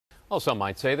Well, some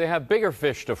might say they have bigger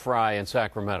fish to fry in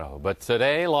Sacramento, but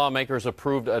today lawmakers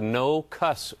approved a no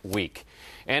cuss week.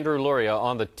 Andrew Luria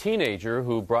on the teenager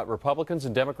who brought Republicans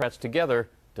and Democrats together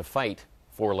to fight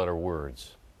four-letter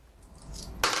words.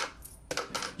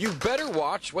 You better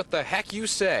watch what the heck you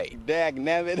say. Dag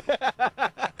nabbit.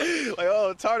 Like,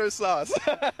 oh, tartar sauce.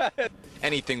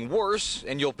 Anything worse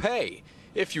and you'll pay,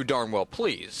 if you darn well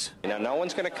please. You know, no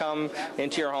one's going to come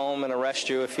into your home and arrest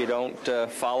you if you don't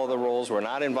follow the rules. We're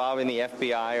not involving the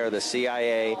FBI or the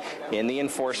CIA in the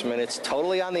enforcement. It's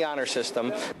totally on the honor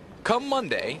system. Come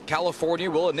Monday, California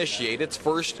will initiate its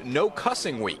first no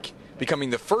cussing week, becoming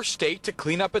the first state to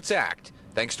clean up its act,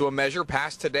 thanks to a measure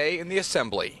passed today in the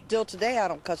Assembly. Still today, I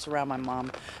don't cuss around my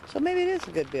mom, so maybe it is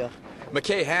a good bill.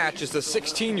 McKay Hatch is the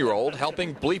 16-year-old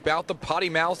helping bleep out the potty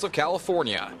mouths of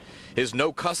California. His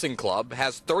no cussing club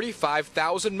has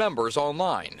 35,000 members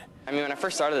online. I mean, when I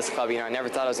first started this club, I never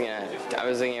thought I was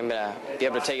gonna be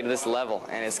able to take it to this level,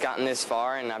 and it's gotten this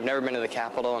far, and I've never been to the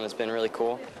Capitol, and it's been really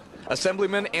cool.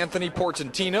 Assemblyman Anthony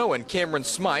Portantino and Cameron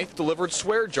Smythe delivered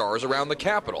swear jars around the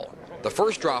Capitol. The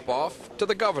first drop-off to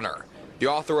the governor, the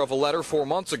author of a letter 4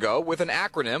 months ago with an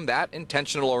acronym that,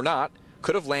 intentional or not,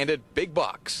 could have landed big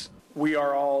bucks. We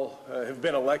are all have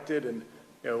been elected, and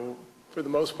for the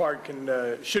most part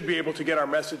should be able to get our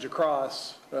message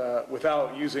across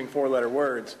without using four-letter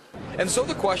words. And so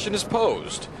the question is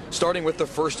posed, starting with the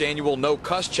first annual No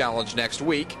Cuss Challenge next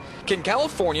week, can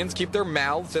Californians keep their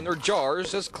mouths and their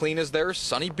jars as clean as their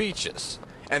sunny beaches?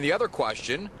 And the other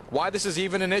question, why this is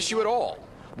even an issue at all?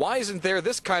 Why isn't there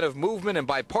this kind of movement and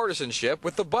bipartisanship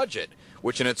with the budget,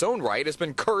 which in its own right has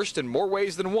been cursed in more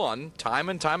ways than one, time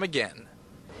and time again?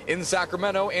 In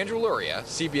Sacramento, Andrew Luria,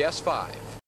 CBS 5.